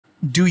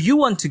Do you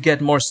want to get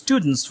more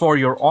students for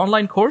your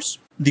online course?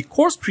 The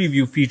course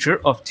preview feature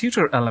of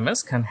Tutor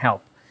LMS can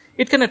help.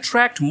 It can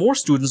attract more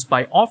students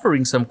by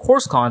offering some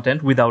course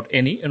content without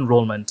any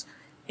enrollment.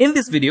 In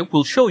this video,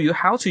 we'll show you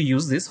how to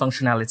use this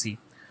functionality.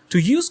 To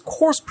use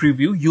course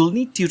preview, you'll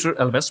need Tutor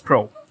LMS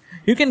Pro.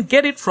 You can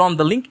get it from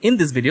the link in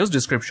this video's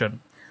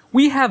description.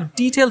 We have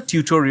detailed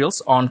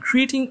tutorials on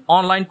creating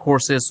online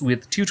courses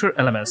with Tutor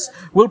LMS.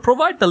 We'll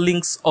provide the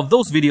links of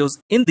those videos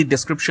in the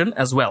description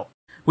as well.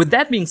 With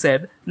that being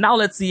said, now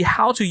let's see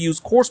how to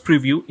use course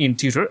preview in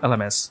Tutor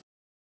LMS.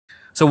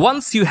 So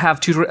once you have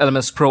Tutor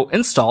LMS Pro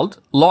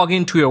installed, log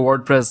into your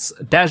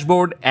WordPress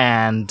dashboard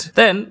and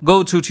then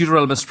go to Tutor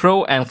LMS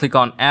Pro and click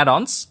on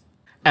add-ons.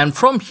 And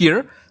from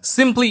here,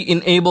 simply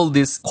enable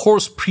this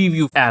course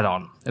preview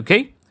add-on.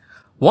 Okay.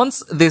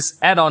 Once this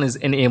add-on is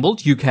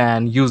enabled, you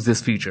can use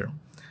this feature.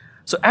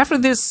 So after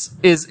this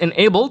is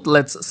enabled,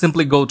 let's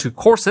simply go to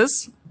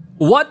courses.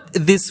 What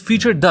this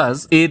feature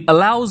does, it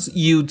allows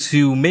you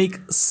to make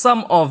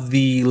some of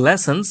the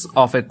lessons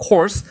of a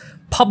course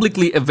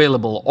publicly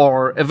available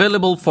or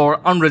available for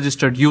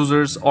unregistered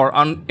users or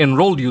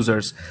unenrolled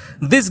users.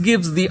 This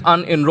gives the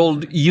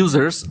unenrolled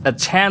users a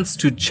chance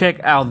to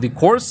check out the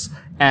course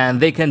and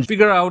they can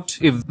figure out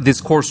if this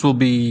course will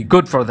be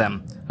good for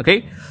them.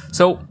 Okay,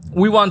 so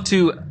we want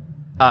to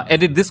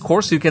edit this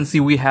course. You can see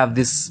we have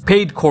this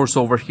paid course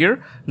over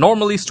here.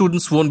 Normally,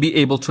 students won't be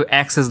able to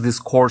access this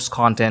course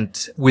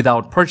content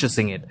without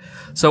purchasing it.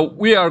 So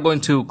we are going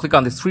to click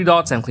on these three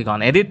dots and click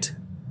on edit.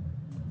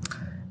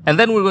 And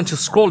then we're going to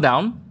scroll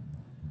down.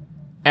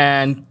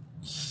 And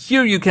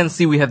here you can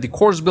see we have the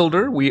course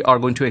builder. We are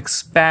going to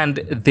expand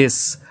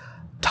this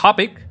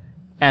topic.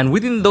 And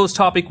within those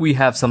topics, we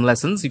have some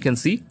lessons, you can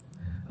see.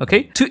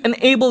 Okay, to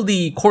enable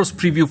the course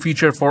preview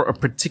feature for a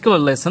particular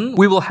lesson,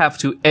 we will have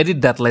to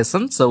edit that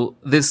lesson. So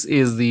this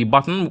is the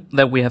button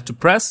that we have to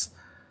press.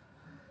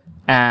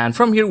 And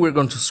from here, we're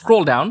going to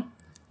scroll down.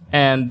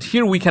 And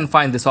here we can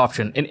find this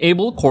option,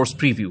 enable course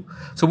preview.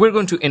 So we're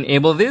going to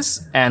enable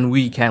this and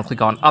we can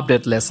click on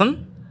update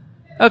lesson.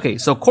 Okay,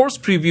 so course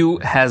preview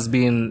has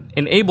been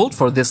enabled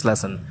for this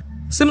lesson.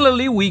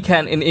 Similarly, we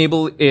can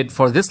enable it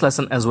for this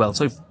lesson as well.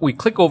 So if we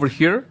click over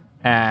here,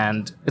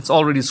 and it's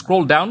already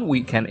scrolled down,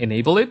 we can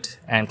enable it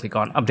and click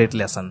on update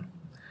lesson.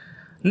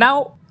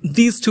 Now,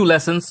 these two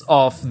lessons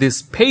of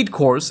this paid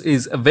course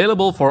is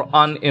available for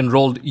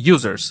unenrolled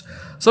users.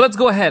 So let's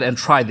go ahead and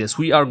try this.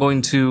 We are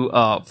going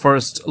to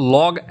first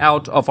log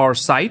out of our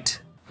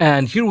site.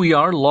 And here we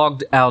are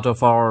logged out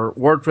of our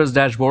WordPress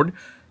dashboard.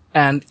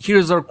 And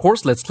here's our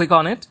course. Let's click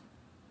on it.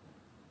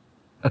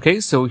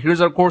 Okay, so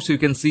here's our course. You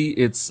can see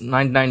it's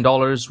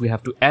 $99. We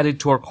have to add it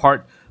to our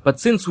cart. But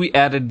since we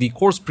added the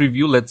course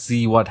preview, let's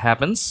see what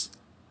happens.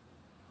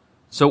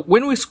 So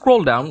when we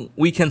scroll down,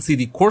 we can see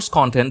the course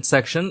content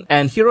section.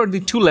 And here are the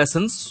two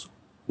lessons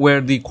where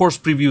the course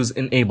preview is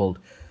enabled.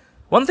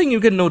 One thing you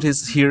can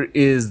notice here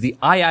is the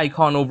eye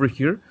icon over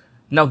here.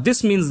 Now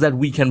this means that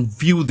we can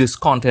view this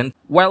content.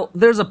 While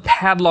there's a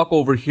padlock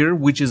over here,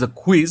 which is a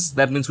quiz,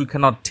 that means we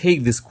cannot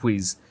take this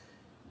quiz.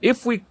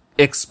 If we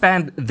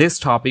expand this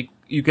topic,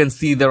 you can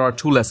see there are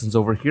two lessons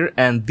over here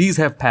and these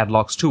have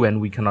padlocks too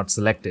and we cannot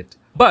select it.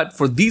 But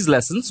for these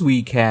lessons,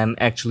 we can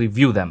actually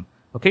view them.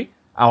 Okay,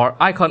 our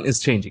icon is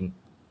changing.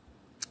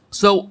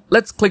 So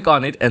let's click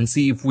on it and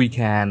see if we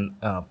can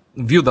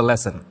view the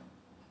lesson.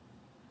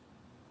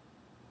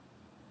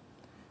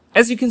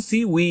 As you can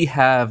see, we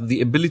have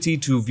the ability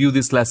to view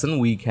this lesson.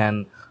 We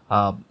can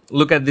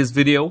look at this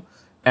video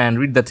and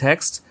read the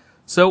text.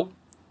 So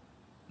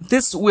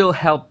this will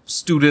help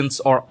students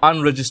or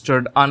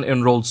unregistered,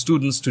 unenrolled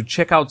students to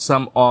check out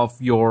some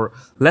of your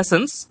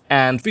lessons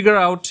and figure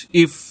out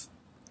if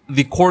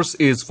the course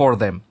is for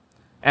them.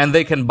 And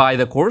they can buy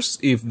the course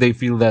if they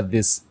feel that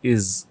this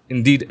is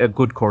indeed a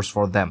good course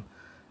for them.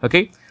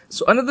 Okay,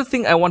 so another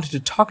thing I wanted to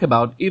talk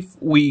about,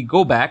 if we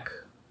go back,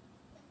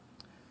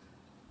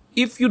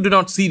 if you do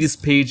not see this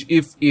page,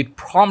 if it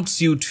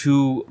prompts you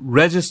to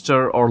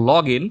register or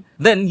log in,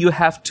 then you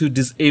have to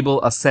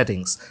disable a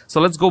settings. So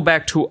let's go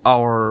back to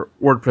our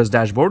WordPress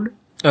dashboard.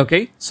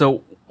 Okay,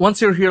 so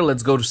once you're here,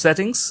 let's go to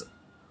settings.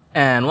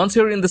 And once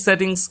you're in the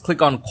settings,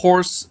 click on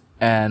course.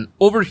 And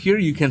over here,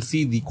 you can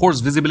see the course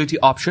visibility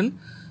option.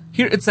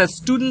 Here it says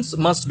students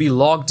must be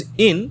logged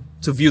in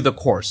to view the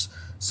course.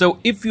 So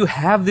if you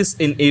have this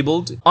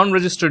enabled,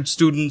 unregistered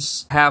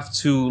students have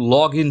to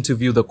log in to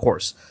view the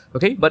course.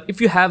 Okay, but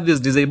if you have this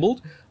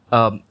disabled,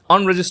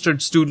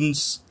 unregistered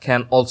students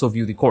can also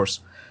view the course.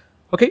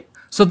 Okay,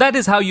 so that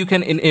is how you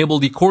can enable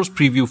the course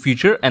preview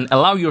feature and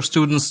allow your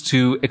students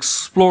to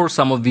explore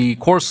some of the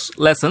course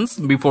lessons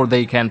before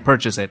they can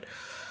purchase it.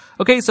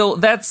 Okay, so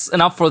that's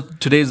enough for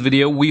today's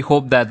video. We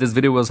hope that this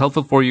video was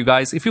helpful for you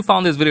guys. If you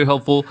found this video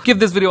helpful, give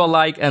this video a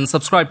like and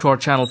subscribe to our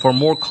channel for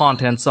more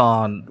contents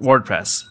on WordPress.